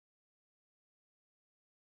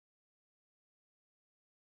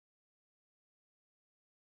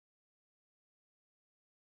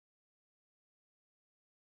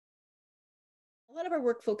A lot of our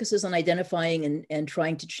work focuses on identifying and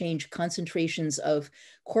trying to change concentrations of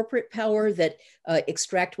corporate power that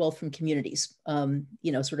extract wealth from communities.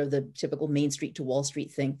 Sort of the typical Main Street to Wall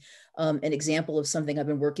Street thing. An example of something I've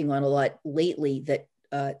been working on a lot lately that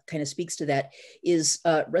kind of speaks to that is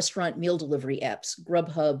restaurant meal delivery apps,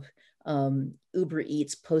 Grubhub, Uber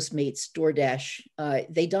Eats, Postmates, DoorDash.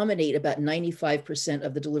 They dominate about 95%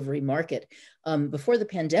 of the delivery market. Before the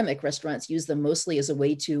pandemic, restaurants used them mostly as a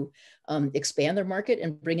way to expand their market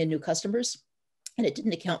and bring in new customers. And it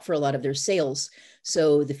didn't account for a lot of their sales.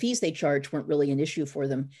 So the fees they charge weren't really an issue for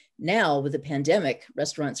them. Now, with the pandemic,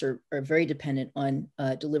 restaurants are very dependent on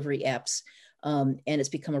delivery apps. And it's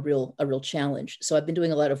become a real challenge. So I've been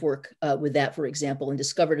doing a lot of work with that, for example, and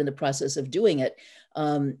discovered in the process of doing it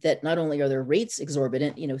that not only are their rates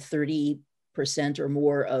exorbitant, 30% or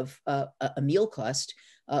more of a meal cost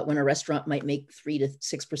when a restaurant might make 3 to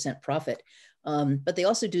 6% profit. But they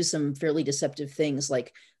also do some fairly deceptive things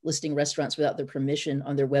like listing restaurants without their permission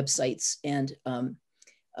on their websites and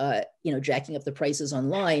jacking up the prices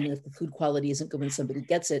online. And if the food quality isn't good when somebody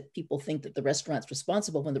gets it, people think that the restaurant's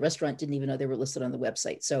responsible when the restaurant didn't even know they were listed on the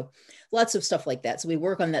website. So lots of stuff like that. So we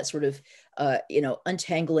work on that sort of,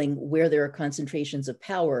 untangling where there are concentrations of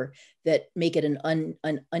power that make it an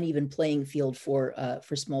uneven playing field for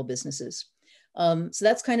small businesses. So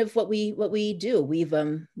that's kind of what we do.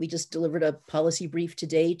 We just delivered a policy brief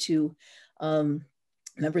today to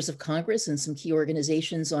members of Congress and some key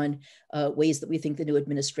organizations on ways that we think the new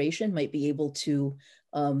administration might be able to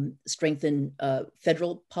strengthen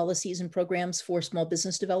federal policies and programs for small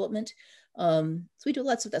business development. So we do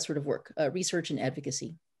lots of that sort of work, research and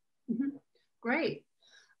advocacy. Mm-hmm. Great.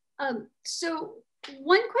 So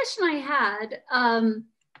one question I had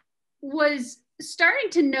was starting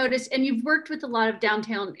to notice, and you've worked with a lot of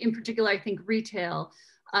downtown, in particular, I think retail,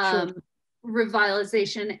 Sure.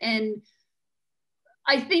 revitalization, and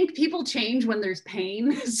I think people change when there's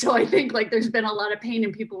pain. So I think like there's been a lot of pain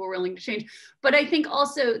and people were willing to change. But I think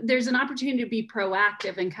also there's an opportunity to be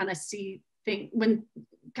proactive and kind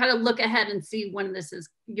of look ahead and see when this is,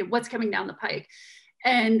 what's coming down the pike.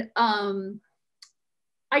 And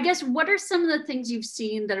I guess, what are some of the things you've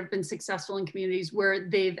seen that have been successful in communities where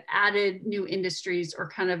they've added new industries or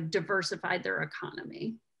kind of diversified their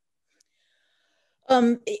economy?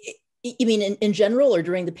 You mean in general or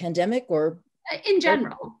during the pandemic or? In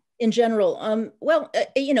general. In general,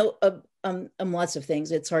 lots of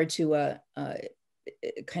things. It's hard to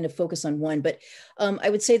kind of focus on one, but I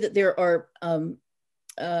would say that there are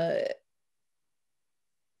a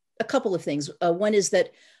couple of things. One is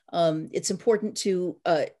that it's important to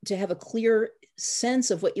have a clear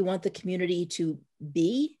sense of what you want the community to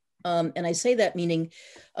be. And I say that meaning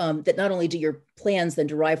that not only do your plans then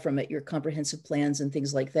derive from it, your comprehensive plans and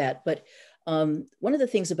things like that, but one of the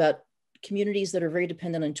things about communities that are very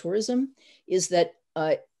dependent on tourism is that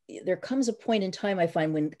there comes a point in time, I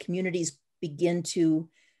find, when communities begin to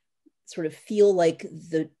sort of feel like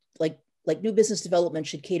new business development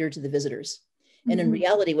should cater to the visitors. And in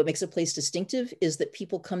reality, what makes a place distinctive is that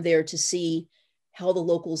people come there to see how the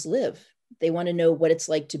locals live. They want to know what it's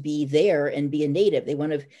like to be there and be a native. They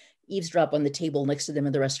want to eavesdrop on the table next to them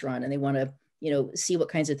in the restaurant, and they want to, see what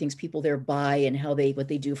kinds of things people there buy and what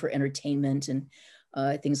they do for entertainment and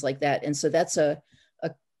things like that. And so that's a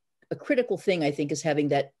critical thing, I think, is having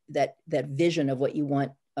that vision of what you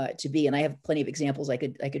want to be. And I have plenty of examples I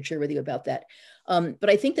could share with you about that. But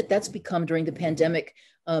I think that's become during the pandemic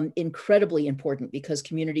incredibly important because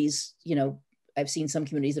communities, I've seen some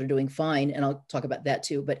communities that are doing fine, and I'll talk about that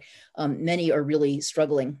too, but many are really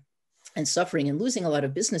struggling and suffering and losing a lot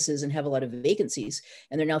of businesses and have a lot of vacancies.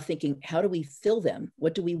 And they're now thinking, how do we fill them?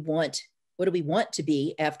 What do we want? What do we want to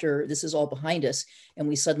be after this is all behind us? And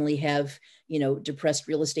we suddenly have, depressed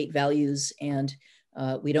real estate values, and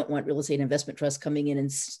we don't want real estate investment trusts coming in and,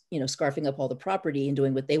 scarfing up all the property and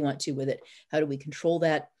doing what they want to with it. How do we control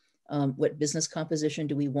that? What business composition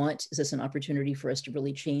do we want? Is this an opportunity for us to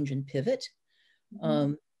really change and pivot?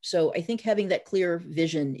 So I think having that clear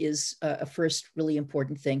vision is a first really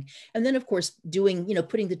important thing. And then, of course, putting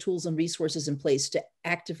the tools and resources in place to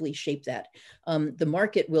actively shape that. The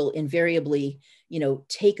market will invariably,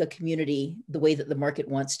 take a community the way that the market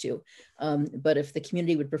wants to. But if the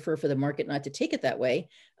community would prefer for the market not to take it that way,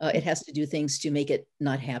 it has to do things to make it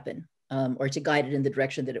not happen. Or to guide it in the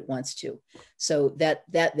direction that it wants to. So that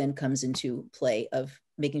then comes into play of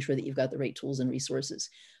making sure that you've got the right tools and resources.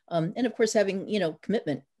 And of course, having,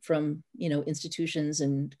 commitment from, institutions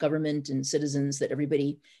and government and citizens that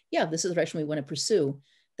everybody, this is the direction we want to pursue.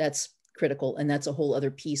 That's critical. And that's a whole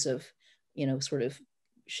other piece of, sort of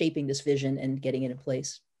shaping this vision and getting it in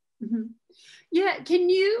place. Yeah. Can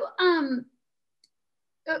you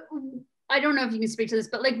I don't know if you can speak to this,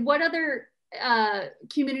 but like what other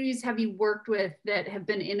communities have you worked with that have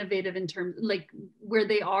been innovative in terms, like where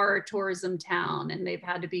they are a tourism town and they've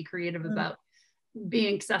had to be creative about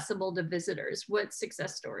being accessible to visitors? What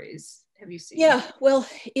success stories have you seen? Yeah, well,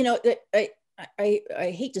 you know, I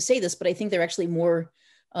hate to say this, but I think there are actually more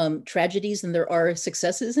tragedies than there are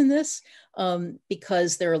successes in this,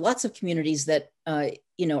 because there are lots of communities that,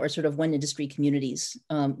 you know, are sort of one industry communities,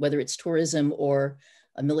 whether it's tourism or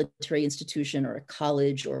a military institution or a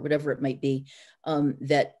college or whatever it might be,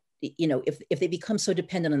 that, you know, if they become so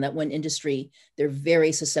dependent on that one industry, they're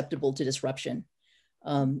very susceptible to disruption.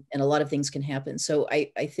 And a lot of things can happen. So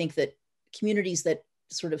I think that communities that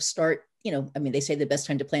sort of start, you know, I mean, they say the best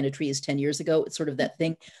time to plant a tree is 10 years ago. It's sort of that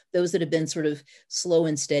thing. Those that have been sort of slow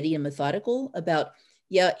and steady and methodical about,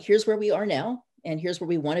 yeah, here's where we are now, and here's where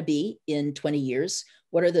we want to be in 20 years.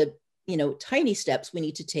 What are the, you know, tiny steps we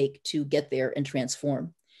need to take to get there and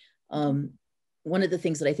transform? One of the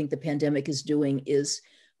things that I think the pandemic is doing is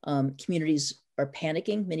communities are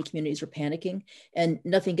panicking. Many communities are panicking, and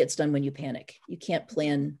nothing gets done when you panic. You can't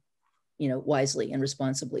plan, you know, wisely and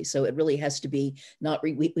responsibly. So it really has to be not,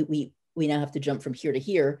 we now have to jump from here to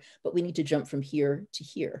here, but we need to jump from here to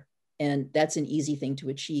here. And that's an easy thing to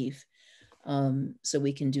achieve. So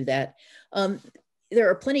we can do that. There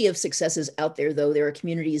are plenty of successes out there, though. There are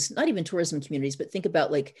communities, not even tourism communities, but think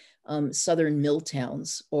about like southern mill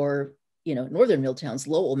towns, or, you know, northern mill towns,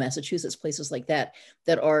 Lowell, Massachusetts, places like that,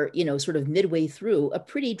 that are, you know, sort of midway through a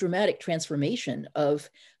pretty dramatic transformation of,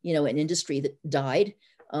 you know, an industry that died,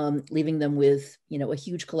 leaving them with, you know, a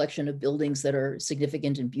huge collection of buildings that are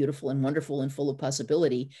significant and beautiful and wonderful and full of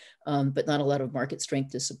possibility, but not a lot of market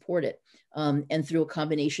strength to support it. And through a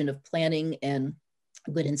combination of planning and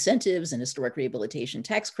good incentives and historic rehabilitation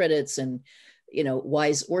tax credits and, you know,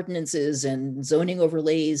 wise ordinances and zoning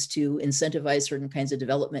overlays to incentivize certain kinds of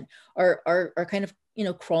development are kind of, you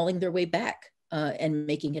know, crawling their way back and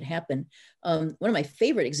making it happen. One of my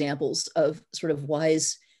favorite examples of sort of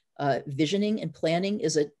wise visioning and planning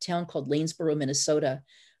is a town called Lanesboro, Minnesota.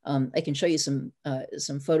 I can show you some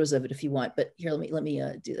photos of it if you want, but here, let me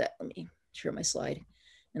do that. Let me share my slide,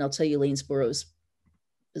 and I'll tell you Lanesboro's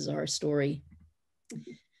bizarre story.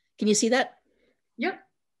 Can you see that? Yep.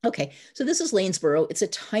 Okay, so this is Lanesboro. It's a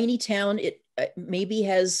tiny town. It maybe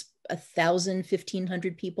has 1,000,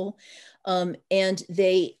 1,500 people. And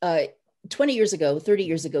they, 20 years ago, 30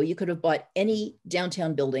 years ago, you could have bought any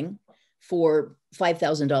downtown building for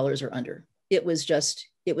 $5,000 or under. It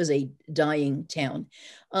was a dying town.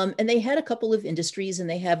 And they had a couple of industries, and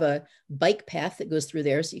they have a bike path that goes through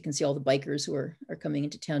there. So you can see all the bikers who are coming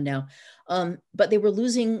into town now. But they were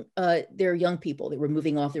losing their young people. They were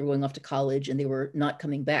moving off, they were going off to college, and they were not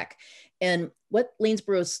coming back. And what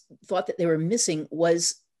Lanesboro thought that they were missing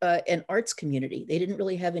was an arts community. They didn't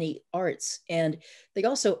really have any arts. And they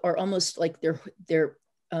also are almost like their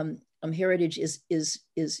heritage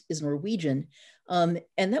is Norwegian. And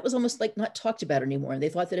that was almost like not talked about anymore. And they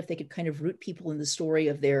thought that if they could kind of root people in the story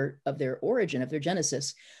of their origin, of their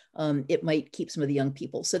genesis, it might keep some of the young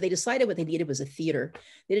people. So they decided what they needed was a theater.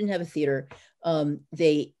 They didn't have a theater.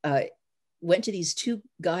 They went to these two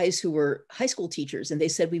guys who were high school teachers, and they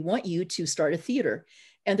said, "We want you to start a theater."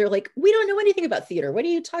 And they're like, "We don't know anything about theater. What are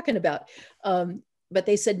you talking about?" But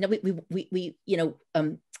they said, "No, we you know,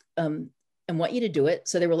 and want you to do it."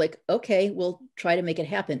 So they were like, "Okay, we'll try to make it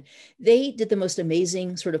happen." They did the most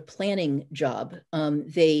amazing sort of planning job.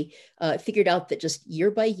 They figured out that just year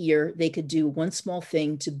by year, they could do one small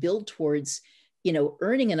thing to build towards, you know,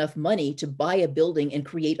 earning enough money to buy a building and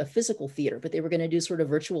create a physical theater. But they were going to do sort of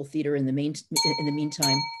virtual theater in the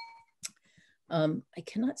meantime. I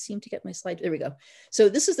cannot seem to get my slide. There we go. So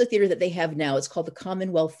this is the theater that they have now. It's called the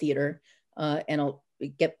Commonwealth Theater, and I'll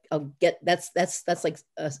get that's like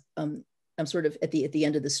I'm sort of at the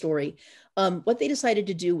end of the story. What they decided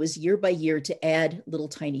to do was year by year to add little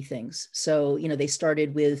tiny things. So, you know, they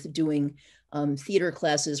started with doing theater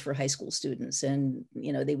classes for high school students, and,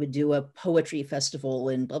 you know, they would do a poetry festival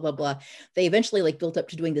and blah, blah, blah. They eventually like built up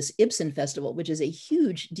to doing this Ibsen festival, which is a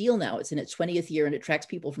huge deal now. It's in its 20th year, and it attracts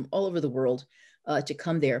people from all over the world to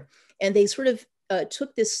come there. And they sort of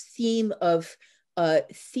took this theme of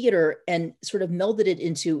theater and sort of melded it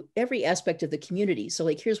into every aspect of the community. So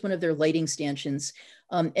like, here's one of their lighting stanchions,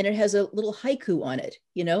 and it has a little haiku on it,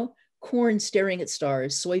 you know, corn staring at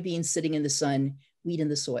stars, soybeans sitting in the sun, wheat in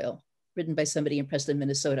the soil, written by somebody in Preston,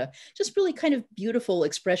 Minnesota. Just really kind of beautiful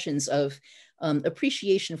expressions of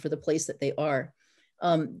appreciation for the place that they are.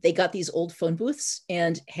 They got these old phone booths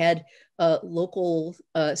and had local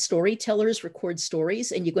storytellers record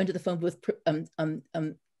stories, and you go into the phone booth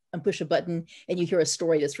push a button and you hear a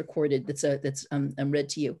story that's recorded, that's read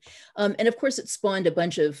to you. And of course, it spawned a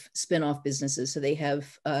bunch of spin-off businesses. So they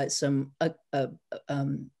have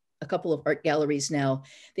a couple of art galleries now.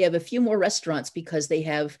 They have a few more restaurants because they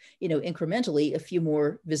have, incrementally a few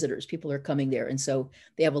more visitors. People are coming there. And so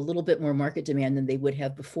they have a little bit more market demand than they would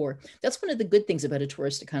have before. That's one of the good things about a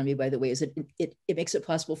tourist economy, by the way, is it makes it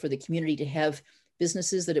possible for the community to have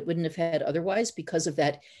businesses that it wouldn't have had otherwise because of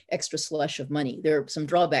that extra slush of money. There are some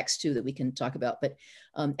drawbacks too that we can talk about. But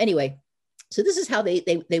anyway, so this is how they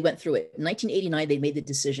went through it. In 1989, they made the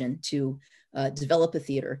decision to develop a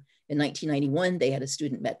theater. In 1991, they had a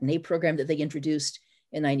student matinee program that they introduced.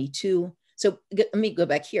 In 92. So let me go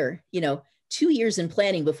back here, 2 years in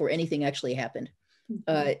planning before anything actually happened.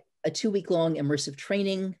 A 2-week-long immersive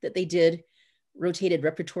training that they did, rotated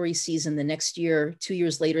repertory season the next year. 2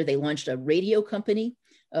 years later, they launched a radio company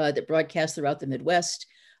that broadcast throughout the Midwest.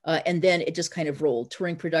 And then it just kind of rolled.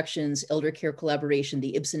 Touring productions, elder care collaboration,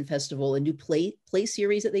 the Ibsen Festival, a new play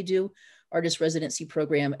series that they do, artist residency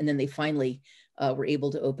program, and then they finally were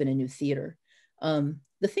able to open a new theater.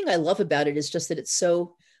 The thing I love about it is just that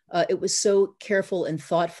it was so careful and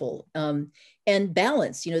thoughtful and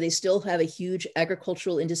balanced. They still have a huge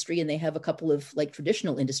agricultural industry, and they have a couple of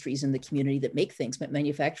traditional industries in the community that make things,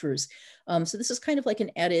 manufacturers. So this is kind of like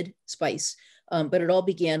an added spice, but it all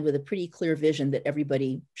began with a pretty clear vision that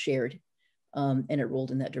everybody shared, and it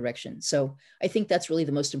rolled in that direction. So I think that's really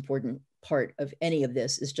the most important part of any of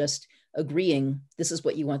this, is just agreeing this is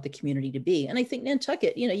what you want the community to be. And I think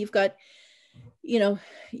Nantucket, you've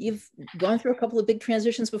gone through a couple of big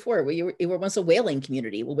transitions before where you were once a whaling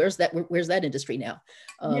community. Well, where's that industry now?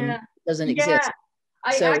 It doesn't exist.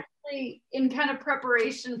 I actually, in kind of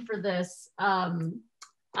preparation for this,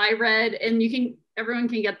 I read, and everyone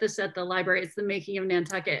can get this at the library, it's The Making of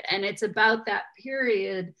Nantucket. And it's about that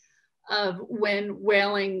period of when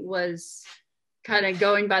whaling was kind of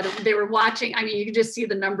going by they were watching. I mean, you could just see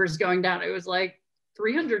the numbers going down. It was like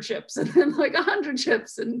 300 ships and then like 100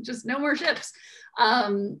 ships and just no more ships.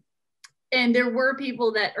 And there were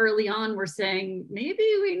people that early on were saying, maybe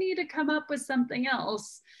we need to come up with something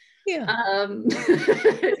else. Yeah. Some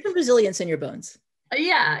resilience in your bones.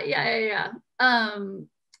 Yeah.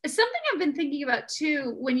 Something I've been thinking about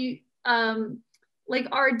too, when you, like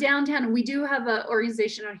our downtown, we do have an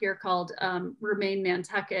organization out here called Remain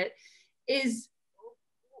Nantucket. Is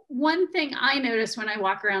one thing I notice when I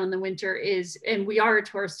walk around in the winter is, and we are a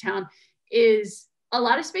tourist town, is a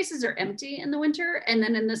lot of spaces are empty in the winter. And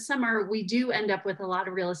then in the summer, we do end up with a lot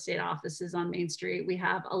of real estate offices on Main Street. We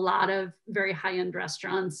have a lot of very high-end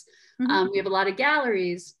restaurants. Mm-hmm. We have a lot of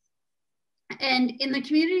galleries. And in the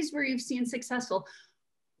communities where you've seen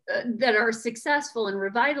that are successful and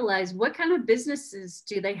revitalized, what kind of businesses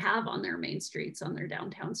do they have on their main streets, on their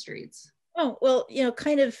downtown streets? Oh, well,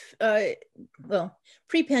 kind of,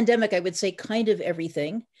 pre-pandemic, I would say kind of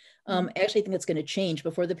everything. I actually think it's going to change.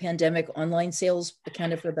 Before the pandemic, online sales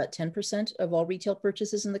accounted for about 10% of all retail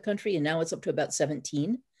purchases in the country. And now it's up to about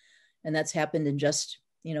 17. And that's happened in just,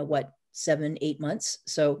 7-8 months.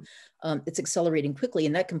 So it's accelerating quickly,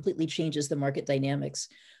 and that completely changes the market dynamics.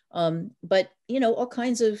 But, all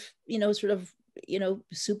kinds of,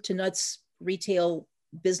 soup to nuts retail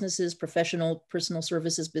businesses, professional, personal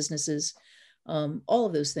services businesses, all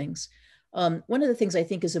of those things. One of the things I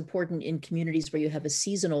think is important in communities where you have a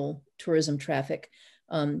seasonal tourism traffic.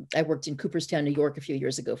 I worked in Cooperstown, New York a few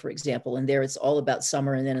years ago, for example, and there it's all about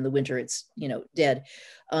summer. And then in the winter, it's, dead.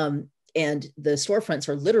 And the storefronts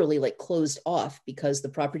are literally like closed off because the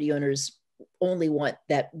property owners only want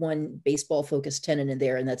that one baseball focused tenant in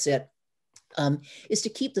there, and that's it. Is to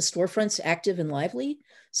keep the storefronts active and lively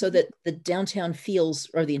so that the downtown feels,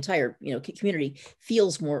 or the entire community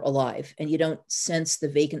feels more alive, and you don't sense the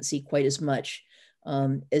vacancy quite as much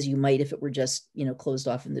as you might if it were just closed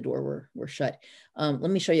off and the door were shut.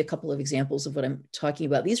 Let me show you a couple of examples of what I'm talking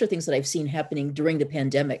about. These are things that I've seen happening during the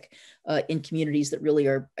pandemic in communities that really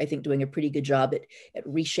are, I think, doing a pretty good job at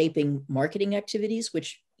reshaping marketing activities,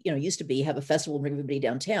 which used to be have a festival and bring everybody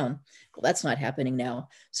downtown. Well, that's not happening now.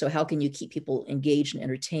 So how can you keep people engaged and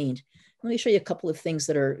entertained? Let me show you a couple of things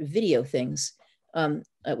that are video things. Wait,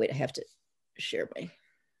 I have to share my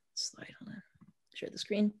slide. Hold on. Share the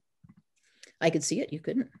screen. I could see it, you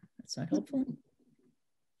couldn't. That's not helpful.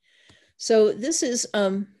 So this is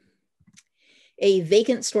a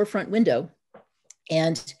vacant storefront window.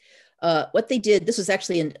 And what they did, this was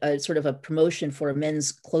actually a sort of a promotion for a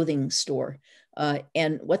men's clothing store.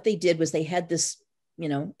 And what they did was they had this,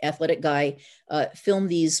 athletic guy film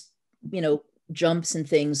these, jumps and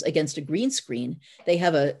things against a green screen. They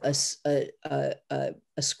have a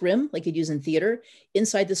scrim like you'd use in theater.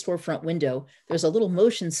 Inside the storefront window, there's a little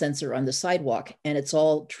motion sensor on the sidewalk, and it's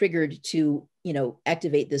all triggered to,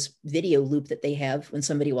 activate this video loop that they have when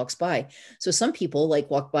somebody walks by. So some people like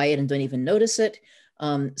walk by it and don't even notice it.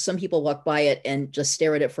 Some people walk by it and just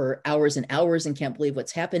stare at it for hours and hours and can't believe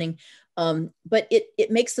what's happening. But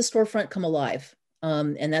it makes the storefront come alive.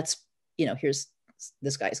 And that's, here's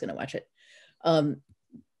this guy's going to watch it. And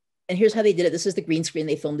here's how they did it. This is the green screen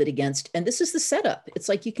they filmed it against. And this is the setup. It's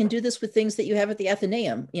like you can do this with things that you have at the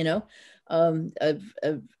Atheneum,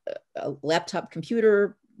 a laptop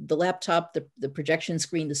computer, the laptop, the projection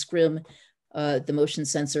screen, the scrim, the motion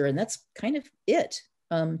sensor, and that's kind of it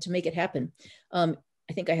to make it happen. I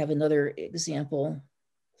think I have another example.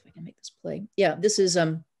 If I can make this play. Yeah, this is,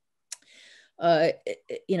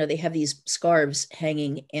 they have these scarves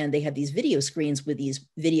hanging and they have these video screens with these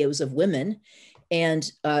videos of women.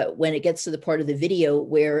 And when it gets to the part of the video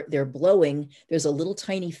where they're blowing, there's a little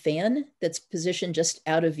tiny fan that's positioned just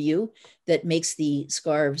out of view that makes the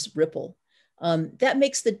scarves ripple. That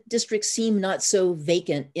makes the district seem not so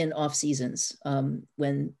vacant in off seasons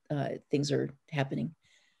when things aren't happening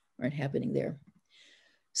there.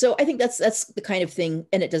 So I think that's the kind of thing,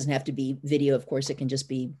 and it doesn't have to be video, of course. It can just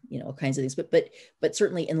be all kinds of things, but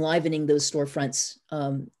certainly enlivening those storefronts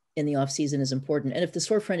in the off season is important. And if the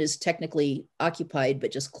storefront is technically occupied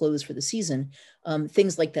but just closed for the season,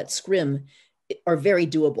 things like that scrim are very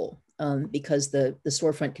doable because the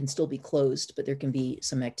storefront can still be closed, but there can be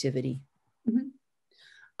some activity. Mm-hmm.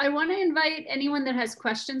 I want to invite anyone that has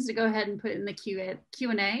questions to go ahead and put in the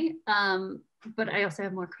Q&A, but I also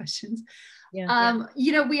have more questions. Yeah.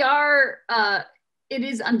 We are, it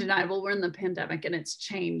is undeniable we're in the pandemic and it's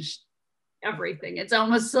changed everything. It's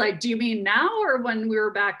almost like, do you mean now or when we were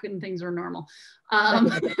back and things were normal?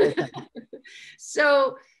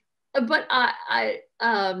 So, but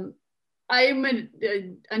I'm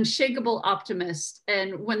an unshakable optimist.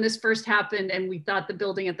 And when this first happened and we thought the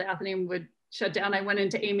building at the Atheneum would shut down, I went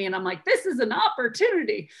into Amy and I'm like, this is an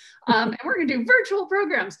opportunity. And we're gonna do virtual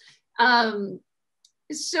programs.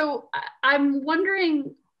 So I'm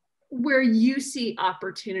wondering where you see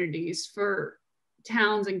opportunities for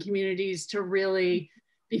towns and communities to really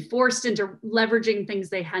be forced into leveraging things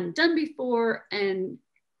they hadn't done before. And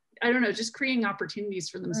I don't know, just creating opportunities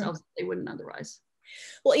for themselves that they wouldn't otherwise.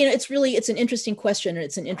 Well, it's an interesting question and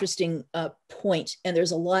it's an interesting point. And there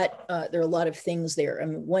are a lot of things there. I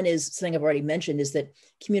mean, one is something I've already mentioned is that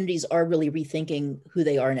communities are really rethinking who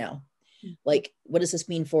they are now. Like, what does this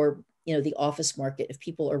mean for, the office market? If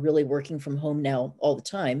people are really working from home now all the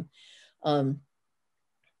time,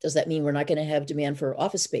 does that mean we're not going to have demand for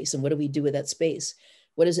office space? And what do we do with that space?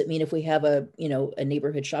 What does it mean if we have a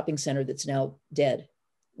neighborhood shopping center that's now dead?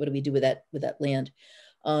 What do we do with that land?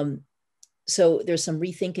 So there's some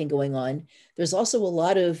rethinking going on. There's also a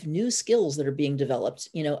lot of new skills that are being developed.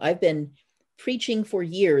 I've been preaching for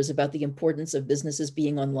years about the importance of businesses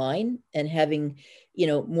being online and having,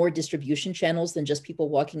 more distribution channels than just people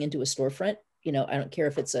walking into a storefront. I don't care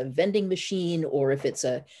if it's a vending machine or if it's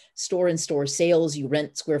a store-in-store sales, you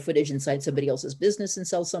rent square footage inside somebody else's business and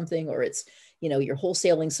sell something, or it's, you're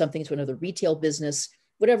wholesaling something to another retail business,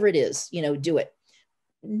 whatever it is, do it.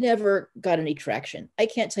 Never got any traction. I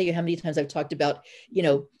can't tell you how many times I've talked about,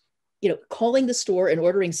 calling the store and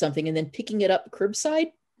ordering something and then picking it up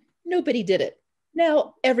curbside. Nobody did it.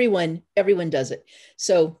 Now everyone does it.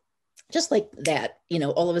 So just like that,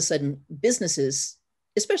 all of a sudden businesses,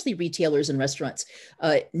 especially retailers and restaurants,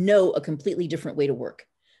 know a completely different way to work.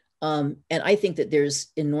 And I think that there's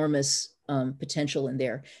enormous potential in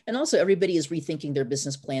there. And also everybody is rethinking their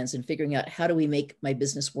business plans and figuring out, how do we make my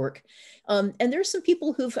business work? And there's some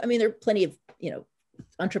people there are plenty of,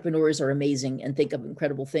 entrepreneurs are amazing and think of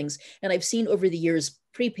incredible things. And I've seen over the years,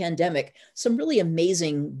 pre-pandemic, some really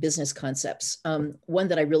amazing business concepts. One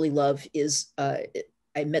that I really love is,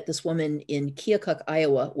 I met this woman in Keokuk,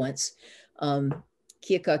 Iowa once.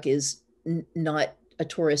 Keokuk is not a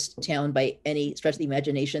tourist town by any stretch of the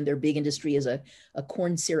imagination. Their big industry is a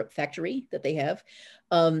corn syrup factory that they have,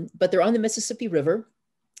 but they're on the Mississippi River.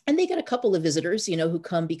 And they get a couple of visitors, who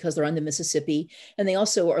come because they're on the Mississippi. And they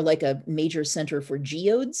also are like a major center for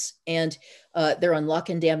geodes. And they're on Lock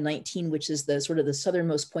and Dam 19, which is the sort of the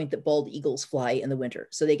southernmost point that bald eagles fly in the winter.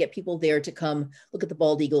 So they get people there to come look at the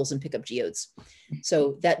bald eagles and pick up geodes.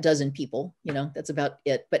 So that dozen people, that's about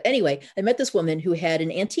it. But anyway, I met this woman who had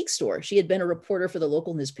an antique store. She had been a reporter for the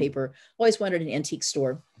local newspaper, always wanted an antique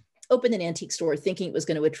store, opened an antique store thinking it was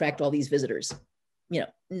going to attract all these visitors.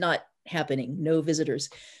 Not happening, no visitors.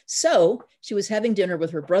 So she was having dinner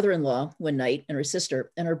with her brother-in-law one night and her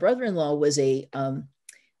sister, and her brother-in-law was a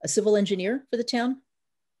civil engineer for the town.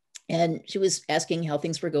 And she was asking how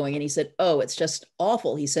things were going. And he said, oh, it's just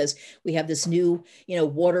awful. He says, we have this new,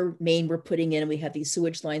 water main we're putting in, and we have these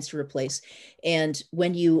sewage lines to replace. And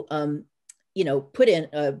when you, put in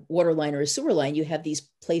a water line or a sewer line, you have these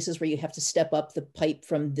places where you have to step up the pipe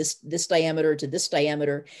from this diameter to this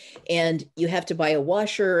diameter. And you have to buy a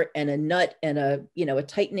washer and a nut and a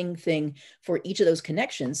tightening thing for each of those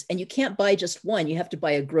connections. And you can't buy just one, you have to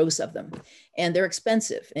buy a gross of them. And they're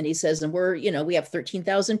expensive. And he says, and we have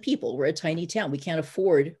 13,000 people. We're a tiny town. We can't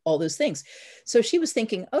afford all those things. So she was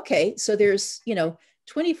thinking, okay, so there's,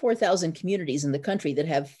 24,000 communities in the country that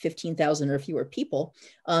have 15,000 or fewer people.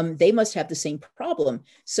 They must have the same problem.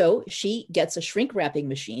 So she gets a shrink wrapping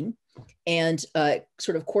machine and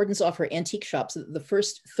sort of cordons off her antique shop. So the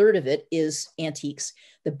first third of it is antiques.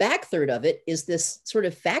 The back third of it is this sort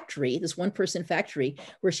of factory, this one-person factory,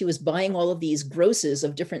 where she was buying all of these grosses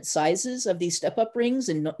of different sizes of these step-up rings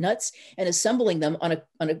and nuts and assembling them on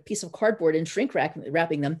a piece of cardboard and shrink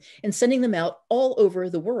wrapping them and sending them out all over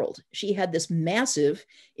the world. She had this massive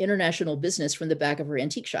international business from the back of her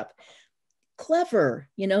antique shop. Clever,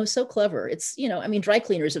 so clever. It's, dry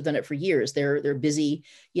cleaners have done it for years. They're busy,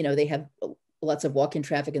 they have lots of walk-in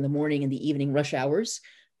traffic in the morning and the evening rush hours.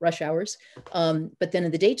 But then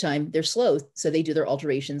in the daytime, they're slow. So they do their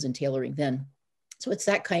alterations and tailoring then. So it's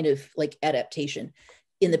that kind of like adaptation.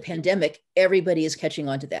 In the pandemic, everybody is catching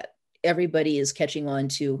on to that. Everybody is catching on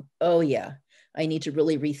to, oh yeah, I need to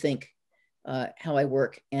really rethink how I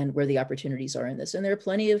work and where the opportunities are in this. And there are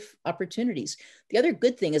plenty of opportunities. The other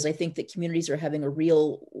good thing is I think that communities are having a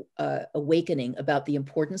real awakening about the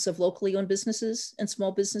importance of locally owned businesses and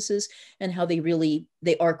small businesses and how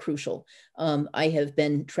they are crucial. I have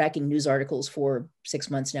been tracking news articles for 6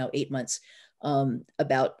 months now, 8 months,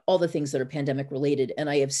 about all the things that are pandemic related. And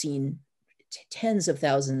I have seen tens of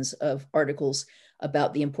thousands of articles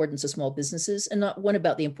about the importance of small businesses and not one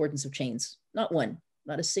about the importance of chains, not one.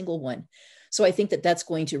 Not a single one. So I think that that's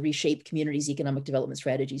going to reshape communities' economic development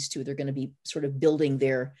strategies too. They're going to be sort of building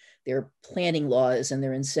their planning laws and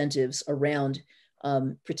their incentives around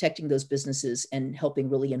protecting those businesses and helping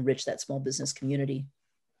really enrich that small business community.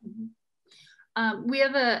 We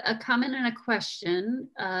have a comment and a question.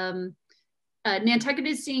 Nantucket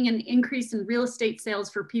is seeing an increase in real estate sales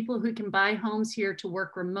for people who can buy homes here to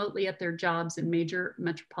work remotely at their jobs in major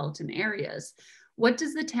metropolitan areas. What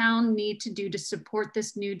does the town need to do to support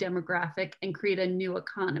this new demographic and create a new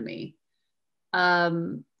economy? A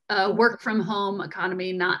work from home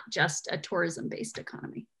economy, not just a tourism-based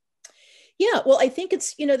economy. Yeah, well, I think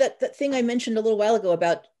it's, that thing I mentioned a little while ago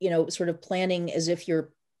about, sort of planning as if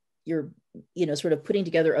you're, sort of putting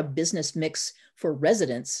together a business mix for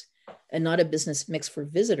residents and not a business mix for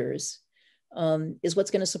visitors, is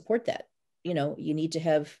what's going to support that. You need to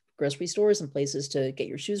have grocery stores and places to get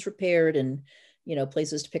your shoes repaired and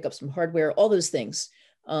places to pick up some hardware, all those things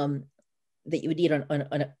that you would need on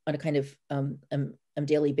a kind of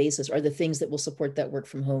daily basis are the things that will support that work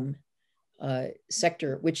from home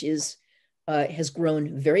sector, which has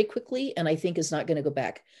grown very quickly and I think is not going to go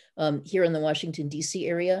back. Here in the Washington, D.C.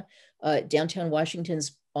 area, downtown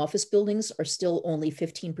Washington's office buildings are still only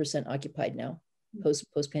 15% occupied now,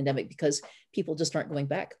 post-pandemic, because people just aren't going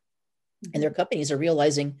back. And their companies are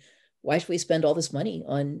realizing, why should we spend all this money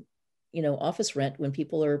on office rent when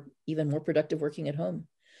people are even more productive working at home?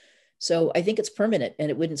 So I think it's permanent, and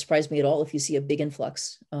it wouldn't surprise me at all if you see a big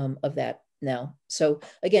influx of that now. So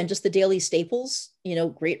again, just the daily staples,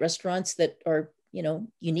 great restaurants that are,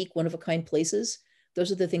 unique, one-of-a-kind places.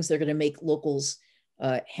 Those are the things that are going to make locals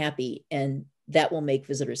happy, and that will make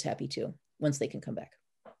visitors happy too, once they can come back.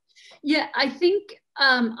 Yeah, I think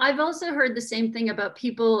I've also heard the same thing about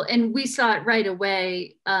people, and we saw it right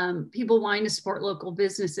away, people wanting to support local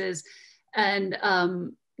businesses. And,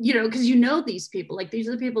 because these people, like these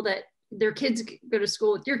are the people that their kids go to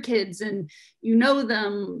school with your kids and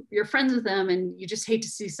them, you're friends with them, and you just hate to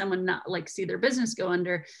see someone not see their business go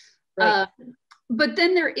under. Right. But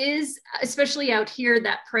then there is, especially out here,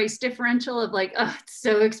 that price differential of it's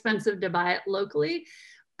so expensive to buy it locally.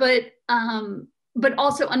 But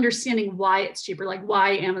also understanding why it's cheaper, like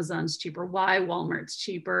why Amazon's cheaper, why Walmart's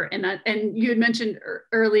cheaper. And you had mentioned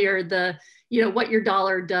earlier what your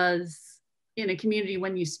dollar does in a community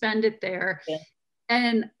when you spend it there. Yeah.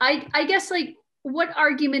 And I guess what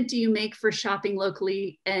argument do you make for shopping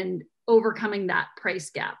locally and overcoming that price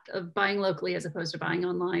gap of buying locally as opposed to buying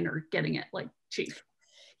online or getting it cheap?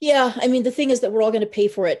 Yeah, the thing is that we're all going to pay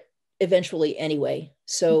for it eventually anyway.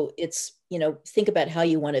 So it's, think about how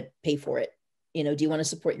you want to pay for it. do you want to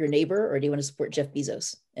support your neighbor or do you want to support Jeff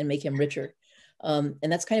Bezos and make him richer? And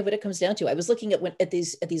that's kind of what it comes down to. I was looking at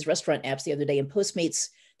these restaurant apps the other day, and Postmates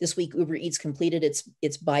this week, Uber Eats completed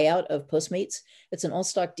its buyout of Postmates. It's an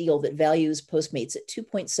all-stock deal that values Postmates at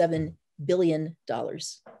 $2.7 billion.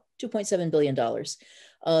 $2.7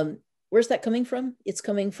 billion. Where's that coming from? It's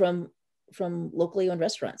coming from locally owned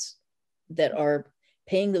restaurants that are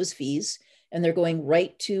paying those fees, and they're going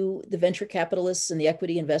right to the venture capitalists and the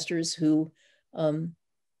equity investors who,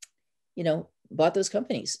 bought those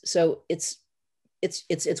companies. So it's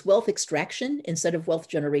wealth extraction instead of wealth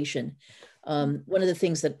generation. One of the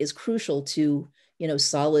things that is crucial to,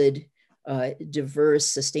 solid, diverse,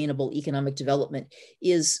 sustainable economic development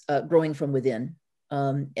is growing from within,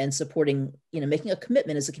 and supporting, making a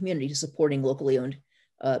commitment as a community to supporting locally owned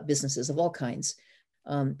businesses of all kinds,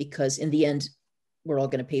 because in the end, we're all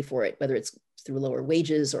going to pay for it, whether it's through lower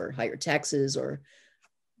wages or higher taxes, or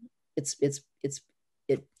it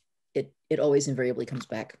always invariably comes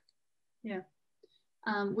back. Yeah.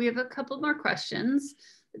 We have a couple more questions.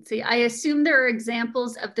 Let's see. I assume there are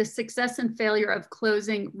examples of the success and failure of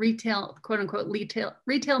closing retail, quote unquote,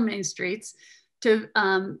 retail main streets to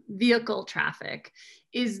vehicle traffic.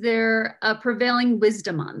 Is there a prevailing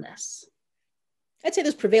wisdom on this? I'd say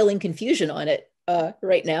there's prevailing confusion on it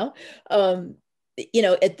right now. In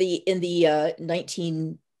the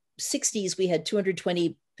 1960s, we had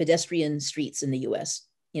 220 pedestrian streets in the US.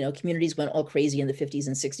 Communities went all crazy in the 50s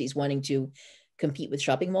and 60s wanting to compete with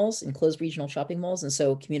shopping malls and closed regional shopping malls. And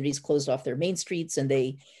so communities closed off their main streets and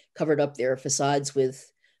they covered up their facades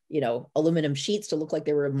with, aluminum sheets to look like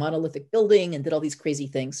they were a monolithic building, and did all these crazy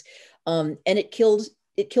things. And it killed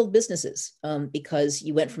businesses because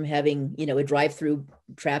you went from having, a drive-through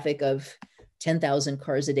traffic of 10,000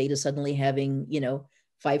 cars a day to suddenly having,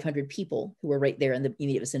 500 people who were right there in the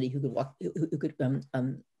immediate vicinity who could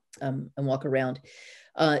walk around.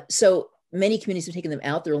 So many communities have taken them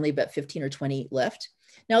out. There are only about 15 or 20 left.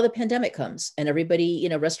 Now the pandemic comes and everybody,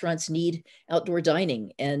 restaurants need outdoor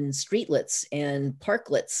dining and streetlets and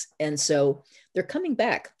parklets. And so they're coming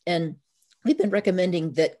back. And we've been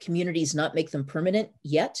recommending that communities not make them permanent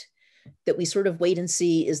yet, that we sort of wait and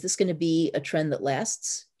see, is this going to be a trend that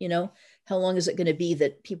lasts? How long is it going to be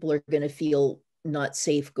that people are going to feel not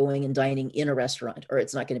safe going and dining in a restaurant, or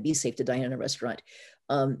it's not going to be safe to dine in a restaurant?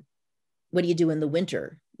 What do you do in the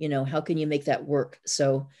winter? How can you make that work?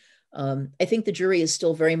 So I think the jury is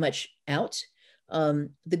still very much out.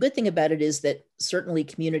 The good thing about it is that certainly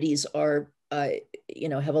communities are, have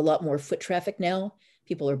a lot more foot traffic now.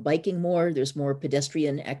 People are biking more. There's more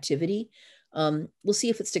pedestrian activity. We'll see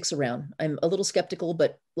if it sticks around. I'm a little skeptical,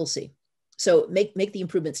 but we'll see. So make the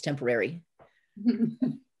improvements temporary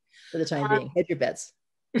for the time being. Hedge your bets.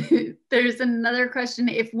 There's another question.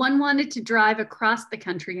 If one wanted to drive across the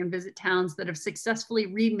country and visit towns that have successfully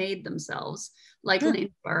remade themselves, like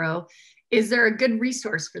Lanesboro, is there a good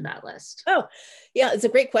resource for that list? Oh, yeah, it's a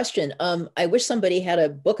great question. I wish somebody had a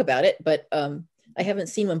book about it, but I haven't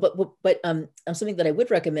seen one. But something that I would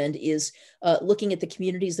recommend is looking at the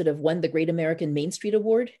communities that have won the Great American Main Street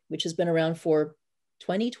Award, which has been around for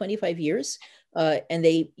 20, 25 years. And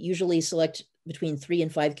they usually select between 3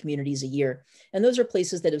 and 5 communities a year. And those are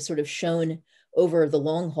places that have sort of shown over the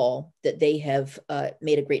long haul that they have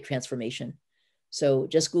made a great transformation. So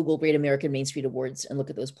just Google Great American Main Street Awards and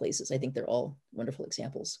look at those places. I think they're all wonderful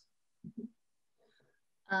examples.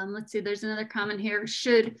 Let's see, there's another comment here.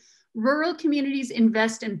 Should rural communities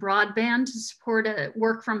invest in broadband to support a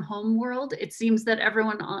work from home world? It seems that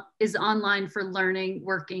everyone is online for learning,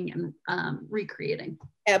 working, and recreating.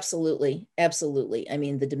 Absolutely. Absolutely. I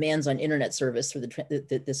mean, the demands on internet service through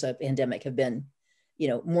this pandemic have been,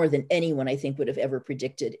 more than anyone I think would have ever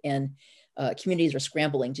predicted. And communities are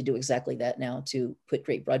scrambling to do exactly that now, to put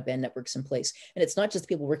great broadband networks in place. And it's not just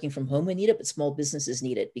people working from home who need it, but small businesses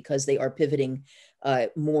need it because they are pivoting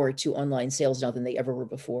more to online sales now than they ever were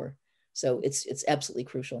before. So it's absolutely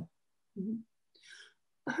crucial. Mm-hmm.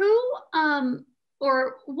 Who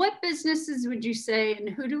or what businesses would you say, and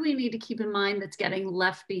who do we need to keep in mind that's getting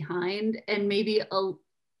left behind and maybe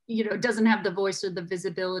doesn't have the voice or the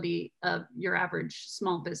visibility of your average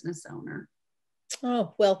small business owner?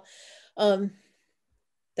 Oh, well,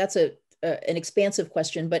 that's an expansive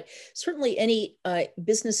question, but certainly any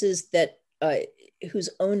businesses that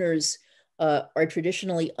whose owners are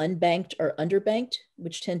traditionally unbanked or underbanked,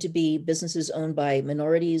 which tend to be businesses owned by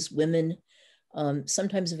minorities, women,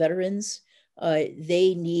 sometimes veterans.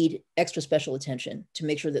 They need extra special attention to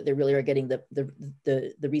make sure that they really are getting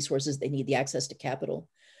the resources they need, the access to capital.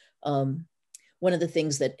 One of the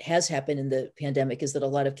things that has happened in the pandemic is that a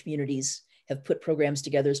lot of communities have put programs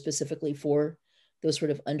together specifically for those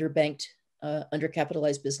sort of underbanked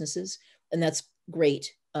undercapitalized businesses, and that's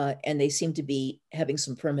great. And they seem to be having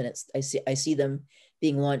some permanence. I see them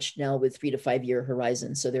being launched now with 3 to 5 year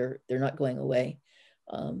horizons, so they're not going away,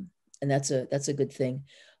 and that's a good thing.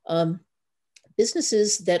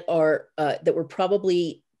 Businesses that were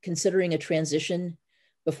probably considering a transition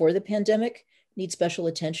before the pandemic need special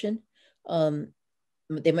attention.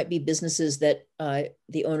 They might be businesses that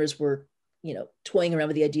the owners were, toying around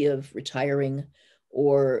with the idea of retiring,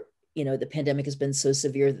 or, the pandemic has been so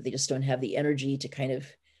severe that they just don't have the energy to kind of,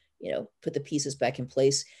 put the pieces back in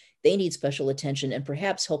place. They need special attention, and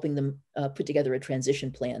perhaps helping them put together a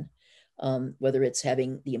transition plan, whether it's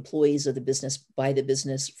having the employees of the business buy the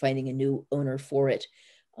business, finding a new owner for it.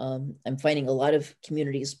 I'm finding a lot of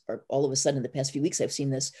communities are all of a sudden in the past few weeks, I've seen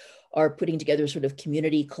this, are putting together sort of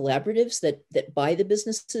community collaboratives that buy the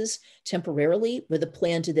businesses temporarily with a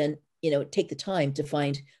plan to then, take the time to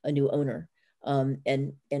find a new owner,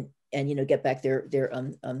 and get back their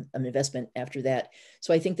investment after that.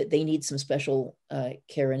 So I think that they need some special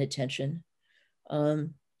care and attention.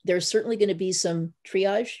 There's certainly going to be some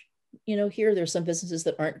triage. Here there's some businesses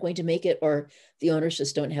that aren't going to make it, or the owners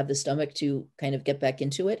just don't have the stomach to kind of get back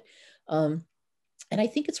into it. And I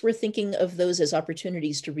think it's worth thinking of those as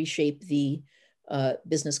opportunities to reshape the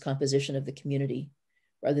business composition of the community,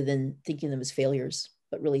 rather than thinking them as failures,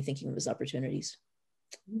 but really thinking them as opportunities.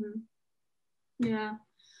 Mm-hmm. Yeah.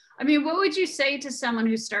 I mean, what would you say to someone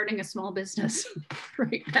who's starting a small business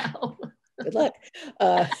right now? Good luck.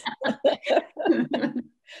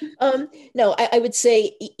 No, I would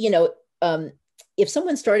say, if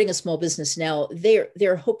someone's starting a small business now,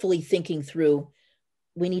 they're hopefully thinking through,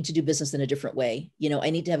 we need to do business in a different way. I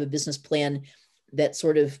need to have a business plan that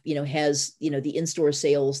sort of, has, the in-store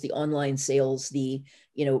sales, the online sales, the,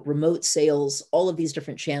 remote sales, all of these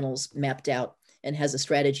different channels mapped out, and has a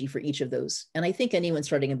strategy for each of those. And I think anyone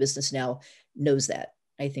starting a business now knows that.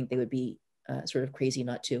 I think they would be sort of crazy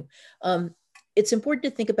not to. It's important to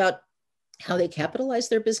think about how they capitalize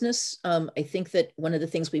their business. I think that one of the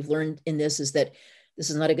things we've learned in this is that this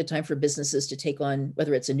is not a good time for businesses to take on,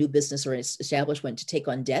 whether it's a new business or an establishment, to take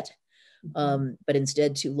on debt, but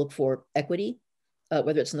instead to look for equity,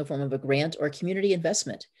 whether it's in the form of a grant or community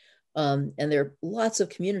investment. And there are lots of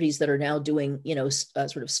communities that are now doing,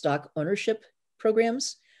 sort of stock ownership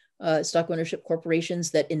programs, stock ownership corporations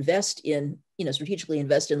that invest in, strategically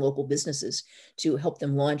invest in local businesses to help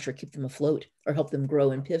them launch or keep them afloat or help them grow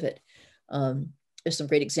and pivot. There's some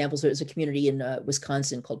great examples. There's a community in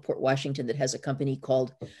Wisconsin called Port Washington that has a company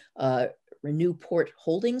called Renew Port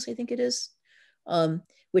Holdings, I think it is,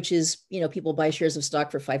 which is, people buy shares of stock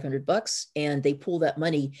for $500 and they pool that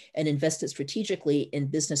money and invest it strategically in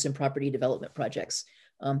business and property development projects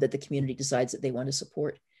that the community decides that they want to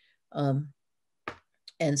support.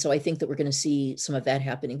 And so I think that we're going to see some of that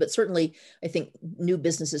happening. But certainly, I think new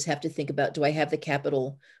businesses have to think about, do I have the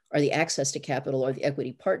capital or the access to capital or the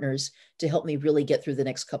equity partners to help me really get through the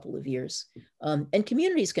next couple of years? And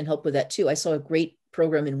communities can help with that too. I saw a great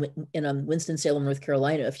program in Winston-Salem, North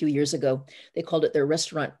Carolina a few years ago. They called it their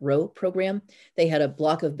Restaurant Row program. They had a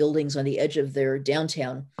block of buildings on the edge of their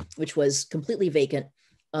downtown, which was completely vacant.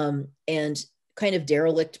 And kind of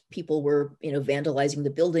derelict. People were, vandalizing the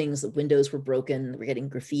buildings. The windows were broken. We're getting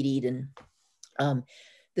graffitied, and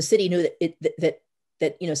the city knew that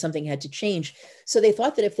something had to change. So they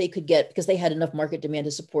thought that if they could get, because they had enough market demand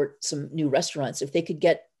to support some new restaurants, if they could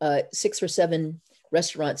get 6 or 7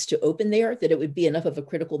 restaurants to open there, that it would be enough of a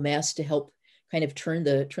critical mass to help kind of turn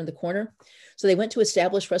the corner. So they went to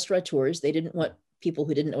established restaurateurs. They didn't want people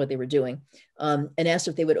who didn't know what they were doing, and asked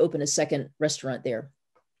if they would open a second restaurant there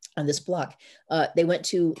on this block. They went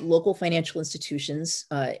to local financial institutions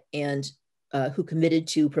and who committed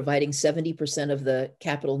to providing 70% of the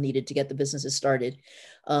capital needed to get the businesses started.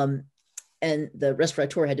 And the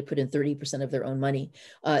restaurateur had to put in 30% of their own money.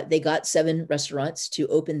 They got 7 restaurants to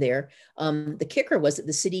open there. The kicker was that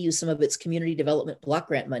the city used some of its community development block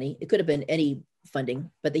grant money. It could have been any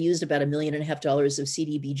funding, but they used about $1.5 million of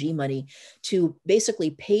CDBG money to basically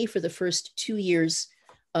pay for the first 2 years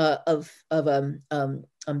of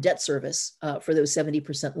debt service for those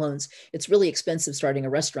 70% loans. It's really expensive starting a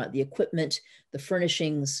restaurant. The equipment, the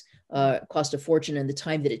furnishings cost a fortune, and the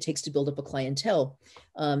time that it takes to build up a clientele,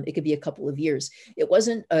 it could be a couple of years. It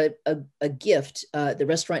wasn't a gift. The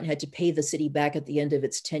restaurant had to pay the city back at the end of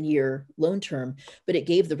its 10-year loan term, but it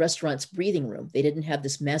gave the restaurants breathing room. They didn't have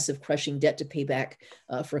this massive crushing debt to pay back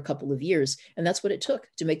for a couple of years. And that's what it took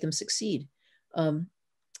to make them succeed.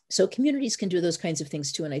 So communities can do those kinds of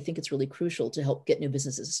things too. And I think it's really crucial to help get new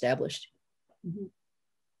businesses established. Mm-hmm.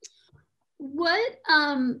 What,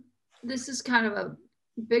 this is kind of a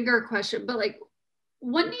bigger question, but like,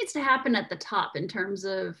 what needs to happen at the top in terms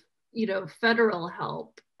of, you know, federal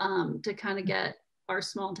help to kind of get our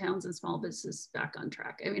small towns and small businesses back on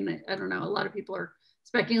track? I mean, I don't know, a lot of people are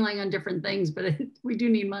speculating on different things, but we do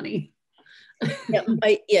need money. Yeah,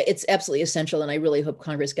 it's absolutely essential. And I really hope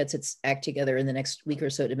Congress gets its act together in the next week or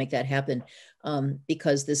so to make that happen,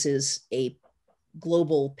 because this is a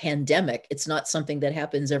global pandemic. It's not something that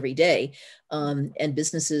happens every day. And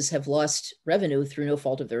businesses have lost revenue through no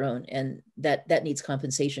fault of their own. And that needs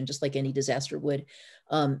compensation, just like any disaster would.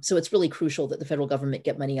 So it's really crucial that the federal government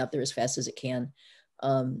get money out there as fast as it can.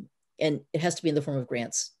 And it has to be in the form of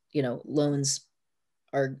grants. You know, loans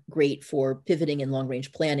are great for pivoting and long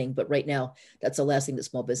range planning, but right now that's the last thing that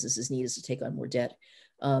small businesses need, is to take on more debt.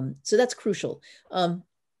 So that's crucial.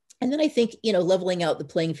 And then I think, you know, leveling out the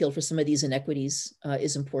playing field for some of these inequities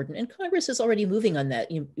is important. And Congress is already moving on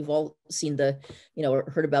that. You've all seen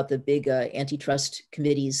or heard about the big antitrust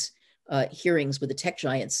committee's hearings with the tech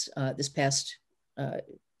giants this past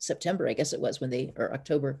September, I guess it was, or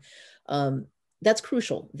October. That's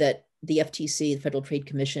crucial that the FTC, the Federal Trade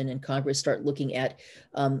Commission, and Congress start looking at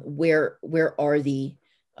where are the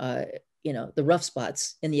rough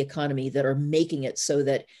spots in the economy that are making it so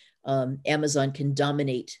that Amazon can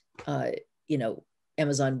dominate,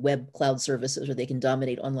 Amazon Web Cloud Services, or they can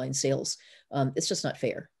dominate online sales. It's just not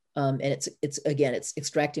fair. And it's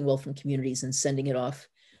extracting wealth from communities and sending it off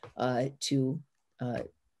to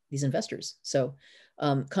these investors. So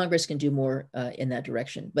Congress can do more in that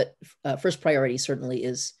direction. But first priority certainly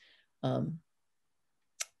is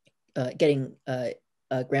getting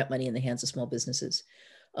grant money in the hands of small businesses.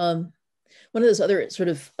 One of those other sort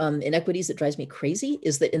of inequities that drives me crazy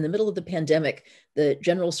is that in the middle of the pandemic, the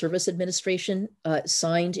General Service Administration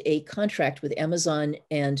signed a contract with Amazon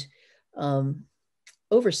and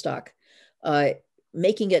Overstock,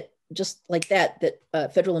 making it just like that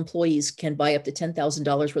federal employees can buy up to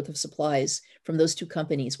 $10,000 worth of supplies from those two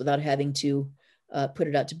companies without having to put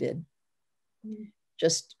it out to bid.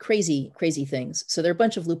 Just crazy, crazy things. So there are a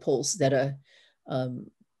bunch of loopholes that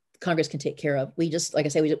Congress can take care of. We just, like I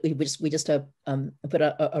say, we just put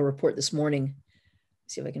out a report this morning.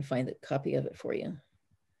 Let's see if I can find the copy of it for you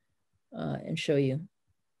and show you.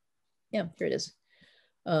 Yeah, here it is.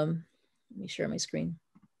 Let me share my screen.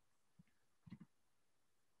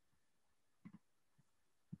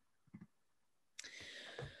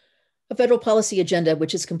 A federal policy agenda,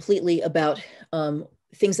 which is completely about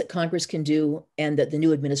things that Congress can do and that the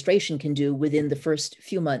new administration can do within the first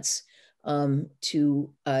few months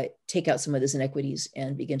to take out some of those inequities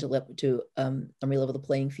and begin to relevel the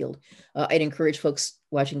playing field. I'd encourage folks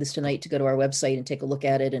watching this tonight to go to our website and take a look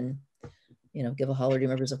at it, and give a holler to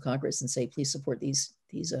members of Congress and say, please support these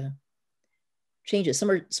changes.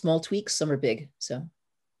 Some are small tweaks, some are big. So,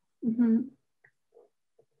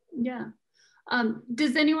 yeah.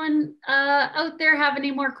 Does anyone out there have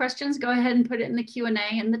any more questions? Go ahead and put it in the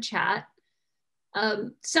Q&A in the chat.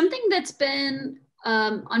 Something that's been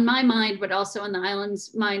on my mind, but also on the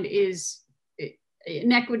island's mind, is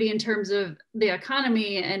inequity in terms of the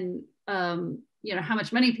economy and how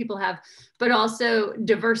much money people have, but also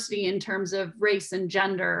diversity in terms of race and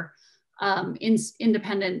gender in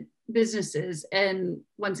independent businesses. And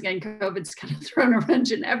once again, COVID's kind of thrown a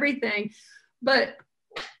wrench in everything. But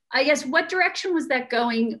I guess, what direction was that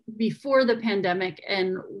going before the pandemic,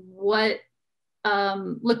 and what,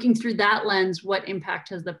 looking through that lens, what impact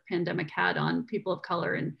has the pandemic had on people of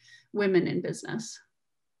color and women in business?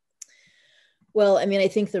 Well, I mean, I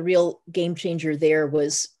think the real game changer there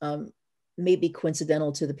was maybe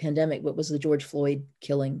coincidental to the pandemic, but was the George Floyd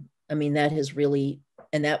killing. I mean, that has really,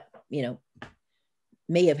 and that,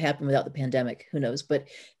 may have happened without the pandemic, who knows, but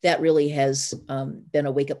that really has been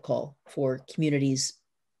a wake-up call for communities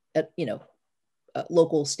at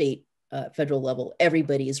local, state, federal level.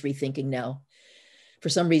 Everybody is rethinking now. For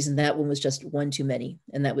some reason, that one was just one too many,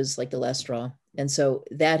 and that was like the last straw. And so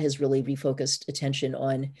that has really refocused attention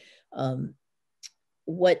on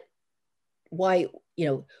why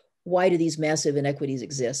do these massive inequities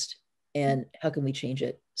exist, and how can we change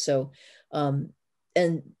it? So,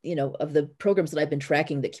 and of the programs that I've been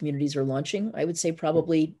tracking that communities are launching, I would say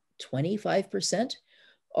probably 25%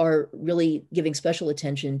 are really giving special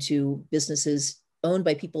attention to businesses owned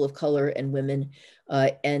by people of color and women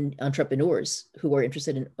and entrepreneurs who are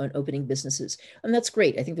interested in opening businesses. And that's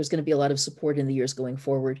great. I think there's going to be a lot of support in the years going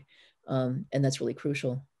forward. And that's really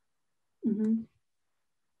crucial.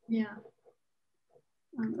 Yeah.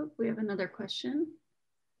 We have another question.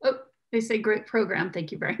 Oh, they say great program.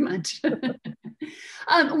 Thank you very much.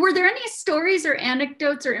 Were there any stories or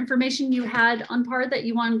anecdotes or information you had on PAR that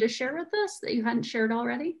you wanted to share with us that you hadn't shared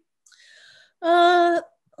already?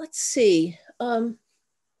 Let's see.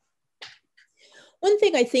 One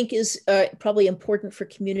thing I think is probably important for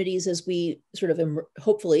communities as we sort of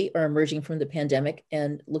hopefully are emerging from the pandemic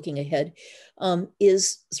and looking ahead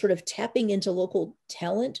is sort of tapping into local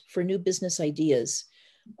talent for new business ideas.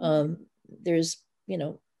 There's,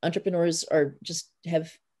 entrepreneurs are just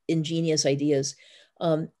have ingenious ideas.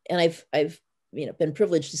 And I've been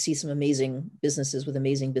privileged to see some amazing businesses with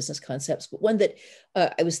amazing business concepts. But one that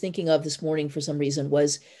I was thinking of this morning for some reason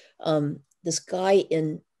was this guy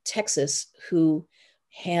in Texas who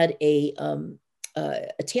had a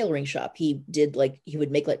tailoring shop. He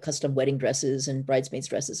would make like custom wedding dresses and bridesmaids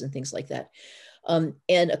dresses and things like that. And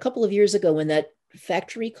a couple of years ago, when that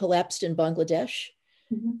factory collapsed in Bangladesh,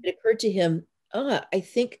 it occurred to him, I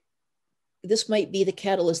think this might be the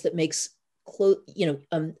catalyst that makes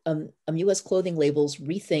U.S. clothing labels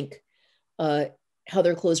rethink how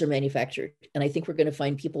their clothes are manufactured. And I think we're going to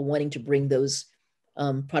find people wanting to bring those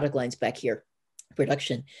product lines back here,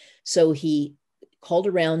 production. So he called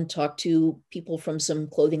around, talked to people from some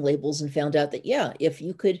clothing labels, and found out that, yeah, if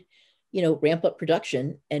you could, ramp up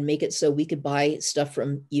production and make it so we could buy stuff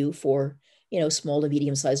from you for, small to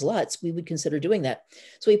medium-sized lots, we would consider doing that.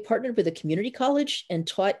 So he partnered with a community college and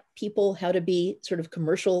taught people how to be sort of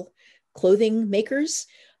commercial clothing makers,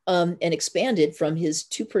 and expanded from his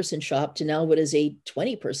 2-person shop to now what is a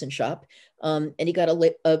 20-person shop. And he got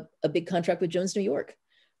a big contract with Jones, New York.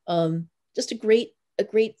 Just a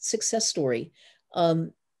great success story.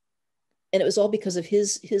 And it was all because of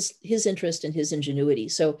his interest and his ingenuity.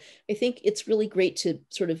 So I think it's really great to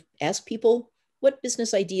sort of ask people, what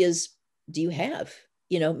business ideas do you have?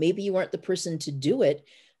 Maybe you aren't the person to do it,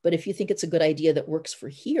 but if you think it's a good idea that works for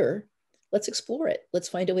here, let's explore it. Let's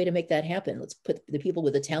find a way to make that happen. Let's put the people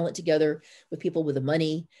with the talent together with people with the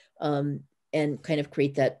money, and kind of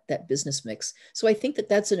create that business mix. So I think that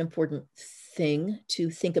that's an important thing to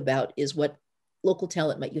think about, is what local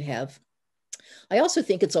talent might you have. I also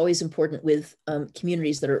think it's always important with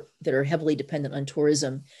communities that are heavily dependent on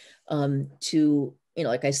tourism, to,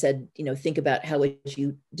 like I said, think about how would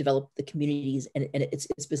you develop the communities and its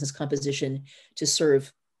business composition to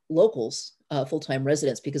serve locals, full-time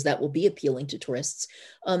residents, because that will be appealing to tourists.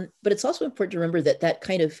 But it's also important to remember that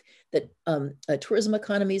tourism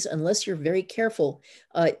economies, unless you're very careful,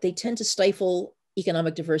 they tend to stifle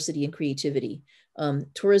economic diversity and creativity.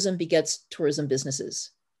 Tourism begets tourism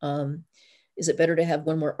businesses. Is it better to have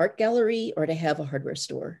one more art gallery or to have a hardware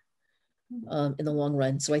store in the long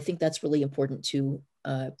run? So I think that's really important to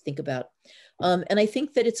think about. And I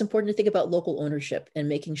think that it's important to think about local ownership and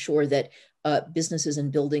making sure that businesses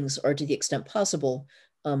and buildings are, to the extent possible,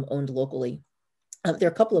 owned locally. There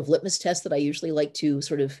are a couple of litmus tests that I usually like to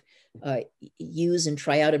sort of use and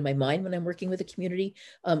try out in my mind when I'm working with a community.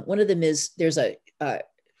 One of them is,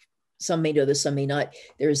 some may know this, some may not.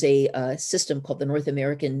 There's a system called the North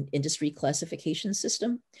American Industry Classification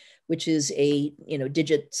System, which is a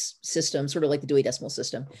digits system, sort of like the Dewey Decimal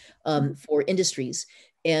System, for industries.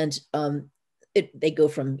 And they go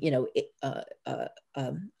from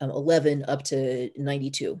 11 up to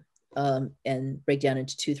 92, and break down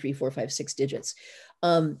into 2, 3, 4, 5, 6 digits.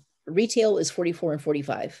 Retail is 44 and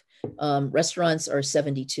 45. Restaurants are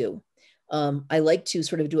 72. I like to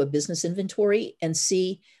sort of do a business inventory and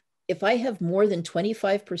see if I have more than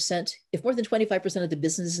 25%, if more than 25% of the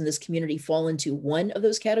businesses in this community fall into one of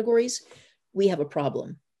those categories, we have a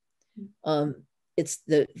problem. It's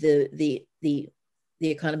the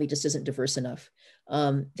economy just isn't diverse enough.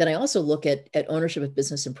 Then I also look at ownership of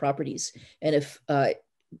business and properties. And if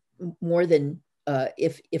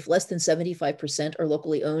if less than 75% are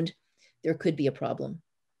locally owned, there could be a problem.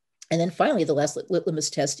 And then finally, the last litmus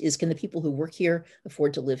test is, can the people who work here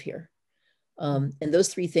afford to live here? And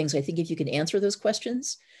those 3 things, I think if you can answer those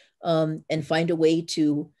questions, and find a way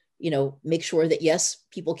to, make sure that yes,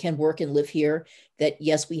 people can work and live here, that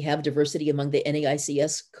yes, we have diversity among the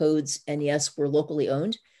NAICS codes, and yes, we're locally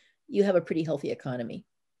owned, you have a pretty healthy economy.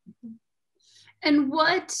 And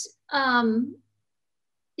what,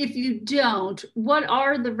 if you don't, what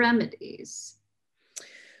are the remedies?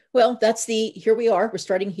 Well, here we are, we're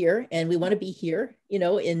starting here, and we want to be here,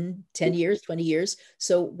 in 10 years, 20 years.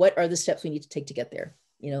 So what are the steps we need to take to get there?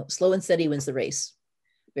 Slow and steady wins the race.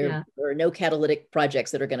 There are no catalytic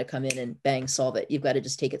projects that are going to come in and bang, solve it. You've got to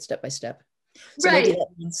just take it step by step. So right. Maybe that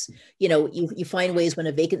means, you find ways when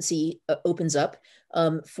a vacancy opens up,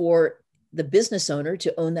 for the business owner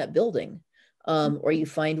to own that building. Or you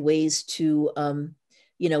find ways to,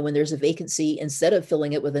 when there's a vacancy, instead of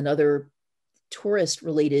filling it with another tourist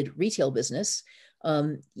related retail business,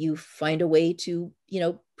 you find a way to,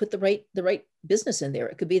 put the right business in there.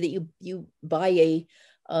 It could be that you buy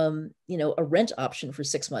a rent option for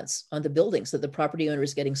 6 months on the building so the property owner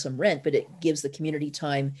is getting some rent, but it gives the community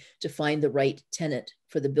time to find the right tenant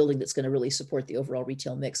for the building that's going to really support the overall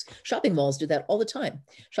retail mix. Shopping malls do that all the time.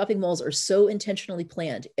 Shopping malls are so intentionally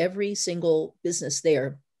planned. Every single business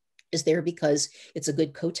there is there because it's a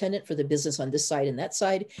good co-tenant for the business on this side and that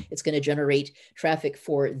side. It's going to generate traffic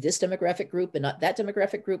for this demographic group and not that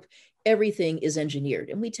demographic group. Everything is engineered.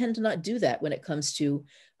 And we tend to not do that when it comes to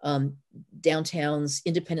downtowns,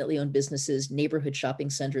 independently owned businesses, neighborhood shopping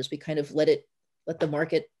centers. We kind of let the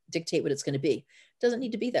market dictate what it's going to be. It doesn't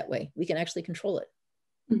need to be that way. We can actually control it.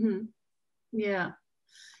 Mm-hmm. Yeah.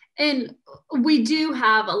 And we do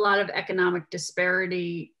have a lot of economic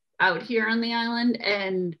disparity out here on the island.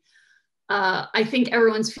 And I think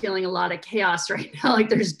everyone's feeling a lot of chaos right now. Like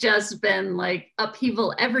there's just been like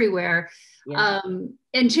upheaval everywhere. Yeah.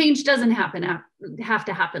 And change doesn't have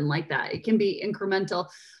to happen like that. It can be incremental.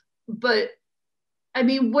 But I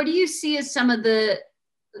mean, what do you see as some of the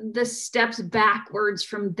steps backwards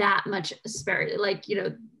from that much disparity? Like,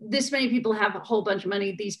 this many people have a whole bunch of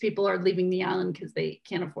money. These people are leaving the island because they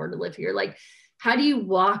can't afford to live here. Like, how do you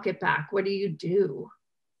walk it back? What do you do?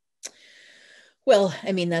 Well,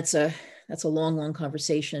 I mean, that's a long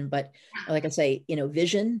conversation, but like I say,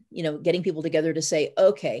 vision, getting people together to say,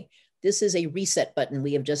 okay, this is a reset button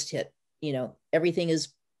we have just hit.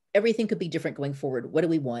 Everything could be different going forward. What do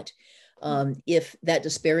we want? If that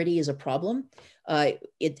disparity is a problem,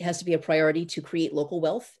 it has to be a priority to create local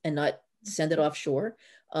wealth and not send it offshore.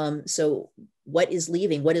 So what is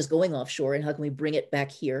leaving, what is going offshore, and how can we bring it back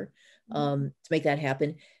here to make that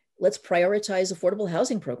happen? Let's prioritize affordable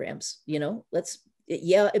housing programs.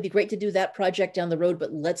 It'd be great to do that project down the road,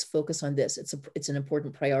 but let's focus on this. It's an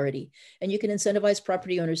important priority. And you can incentivize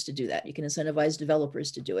property owners to do that. You can incentivize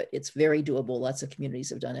developers to do it. It's very doable. Lots of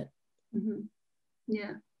communities have done it. Mm-hmm.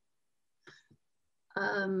 Yeah.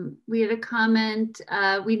 We had a comment,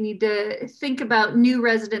 we need to think about new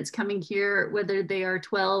residents coming here, whether they are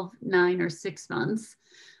 12, 9, or 6 months,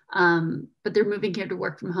 but they're moving here to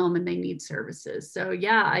work from home and they need services. So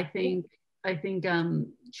yeah, I think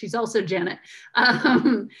she's also Janet,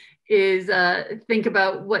 is think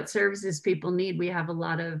about what services people need. We have a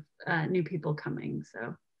lot of new people coming.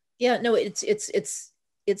 So yeah, no, it's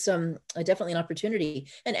definitely an opportunity,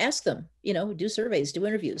 and ask them, do surveys, do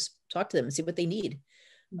interviews, talk to them and see what they need.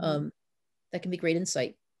 Mm-hmm. That can be great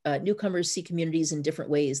insight. Newcomers see communities in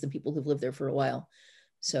different ways than people who've lived there for a while.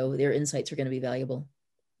 So their insights are going to be valuable.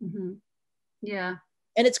 Mm-hmm. Yeah.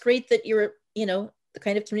 And it's great that you're, the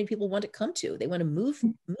kind of community people want to come to. They want to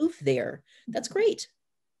move there. That's great.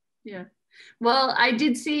 Yeah. Well, I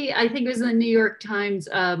did see, I think it was in the New York Times,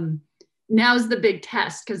 now's the big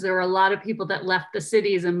test, because there were a lot of people that left the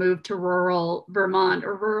cities and moved to rural Vermont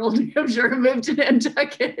or rural New Hampshire and moved to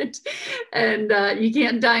Nantucket. And you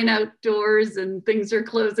can't dine outdoors and things are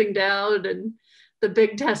closing down, and the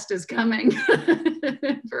big test is coming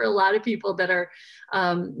for a lot of people that are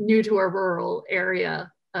new to a rural area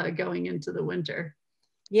going into the winter.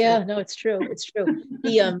 Yeah, no, it's true. It's true.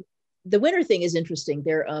 The winter thing is interesting.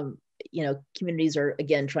 They're communities are,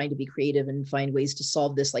 again, trying to be creative and find ways to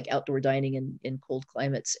solve this, like outdoor dining in cold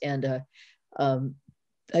climates. And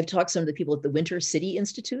I've talked to some of the people at the Winter City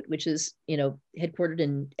Institute, which is, headquartered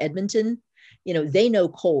in Edmonton. They know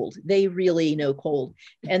cold. They really know cold.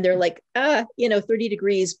 And they're like, 30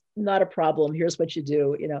 degrees, not a problem. Here's what you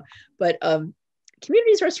do, But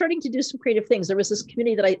communities are starting to do some creative things. There was this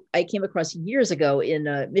community that I came across years ago in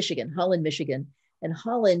Michigan, Holland, Michigan. And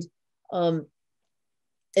Holland,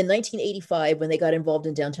 in 1985, when they got involved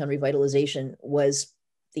in downtown revitalization, was,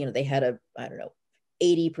 they had a,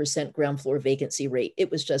 80% ground floor vacancy rate. It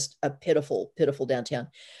was just a pitiful, pitiful downtown.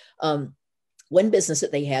 One business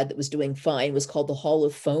that they had that was doing fine was called the Hall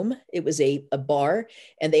of Foam. It was a bar,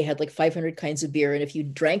 and they had like 500 kinds of beer. And if you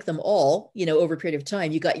drank them all, over a period of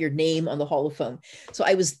time, you got your name on the Hall of Foam. So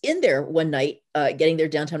I was in there one night getting their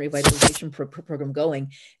downtown revitalization program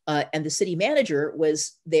going. And the city manager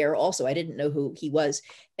was there also. I didn't know who he was.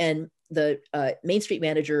 And the Main Street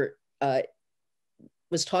manager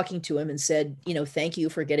was talking to him and said, thank you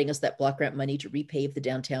for getting us that block grant money to repave the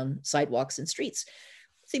downtown sidewalks and streets.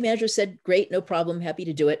 The manager said, great, no problem, happy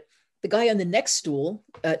to do it. The guy on the next stool,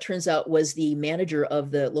 turns out, was the manager of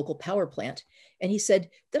the local power plant. And he said,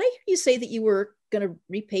 did I hear you say that you were going to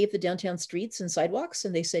repave the downtown streets and sidewalks?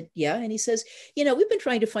 And they said, yeah. And he says, we've been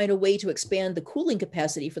trying to find a way to expand the cooling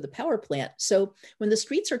capacity for the power plant. So when the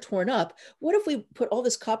streets are torn up, what if we put all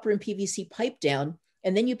this copper and PVC pipe down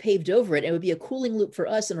and then you paved over it, and it would be a cooling loop for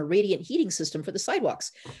us and a radiant heating system for the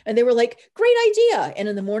sidewalks. And they were like, great idea. And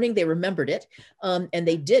in the morning they remembered it, and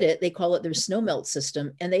they did it. They call it their snow melt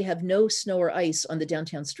system, and they have no snow or ice on the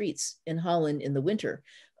downtown streets in Holland in the winter.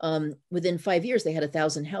 Within 5 years, they had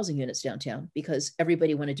 1,000 housing units downtown because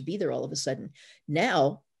everybody wanted to be there all of a sudden.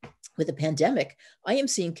 Now, with the pandemic, I am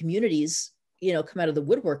seeing communities, come out of the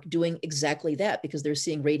woodwork doing exactly that because they're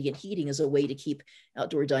seeing radiant heating as a way to keep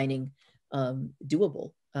outdoor dining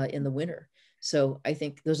doable in the winter. So I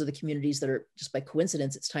think those are the communities that are, just by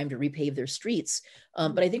coincidence, it's time to repave their streets.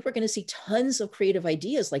 But I think we're going to see tons of creative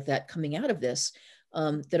ideas like that coming out of this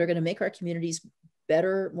that are going to make our communities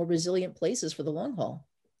better, more resilient places for the long haul.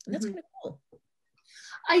 And that's kind of cool.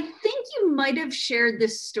 I think you might have shared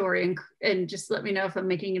this story, and just let me know if I'm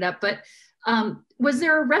making it up, but was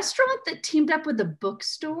there a restaurant that teamed up with a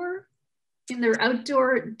bookstore in their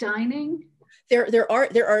outdoor dining? There are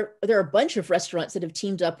a bunch of restaurants that have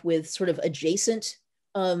teamed up with sort of adjacent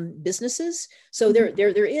businesses. So there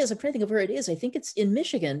is, I'm trying to think of where it is. I think it's in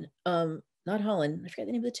Michigan, not Holland. I forget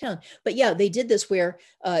the name of the town. But yeah, they did this where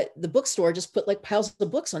the bookstore just put like piles of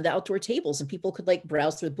books on the outdoor tables, and people could like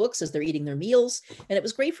browse through the books as they're eating their meals. And it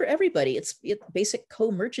was great for everybody. It's basic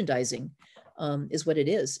co-merchandising is what it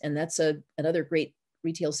is. And that's another great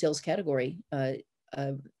retail sales category,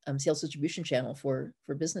 sales distribution channel for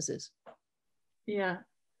businesses. Yeah.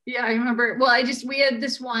 Yeah, I remember. Well, we had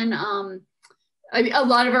this one, a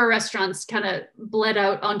lot of our restaurants kind of bled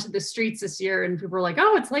out onto the streets this year, and people were like,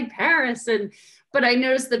 oh, it's like Paris. But I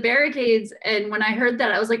noticed the barricades. And when I heard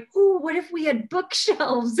that, I was like, oh, what if we had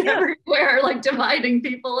bookshelves everywhere, like dividing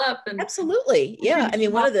people up? And absolutely. Yeah. I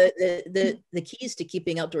mean, one of the keys to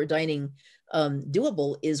keeping outdoor dining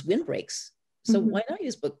doable is windbreaks. So why not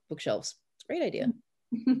use bookshelves? It's a great idea.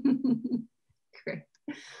 Great.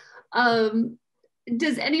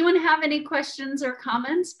 Does anyone have any questions or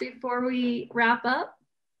comments before we wrap up?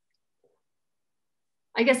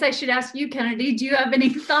 I guess I should ask you, Kennedy, do you have any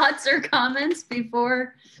thoughts or comments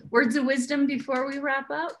words of wisdom before we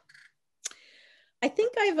wrap up? I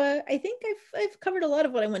think I've covered a lot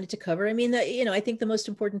of what I wanted to cover. I mean, I think the most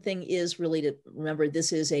important thing is really to remember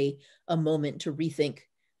this is a moment to rethink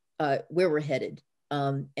where we're headed,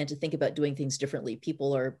 and to think about doing things differently.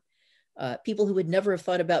 People who would never have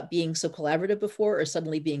thought about being so collaborative before are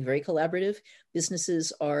suddenly being very collaborative.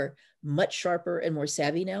 Businesses are much sharper and more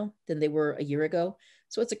savvy now than they were a year ago.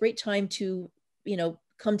 So it's a great time to,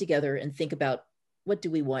 come together and think about what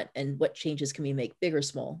do we want and what changes can we make, big or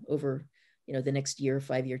small, over, the next year,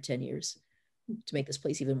 5 year, 10 years, to make this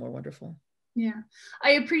place even more wonderful. Yeah,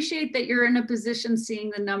 I appreciate that you're in a position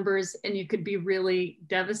seeing the numbers and you could be really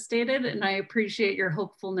devastated. And I appreciate your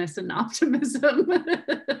hopefulness and optimism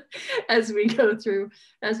as we go through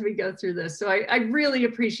this. So I really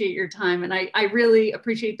appreciate your time, and I really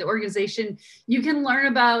appreciate the organization. You can learn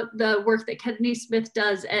about the work that Kennedy Smith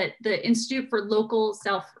does at the Institute for Local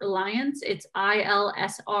Self-Reliance. It's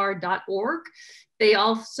ILSR.org. They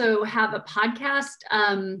also have a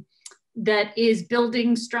podcast that is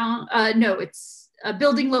building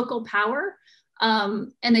building local power.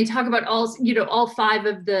 And they talk about all 5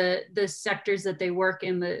 of the sectors that they work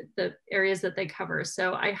in, the areas that they cover.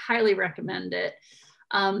 So I highly recommend it.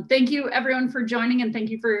 Thank you everyone for joining, and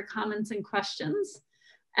thank you for your comments and questions,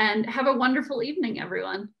 and have a wonderful evening,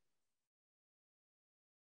 everyone.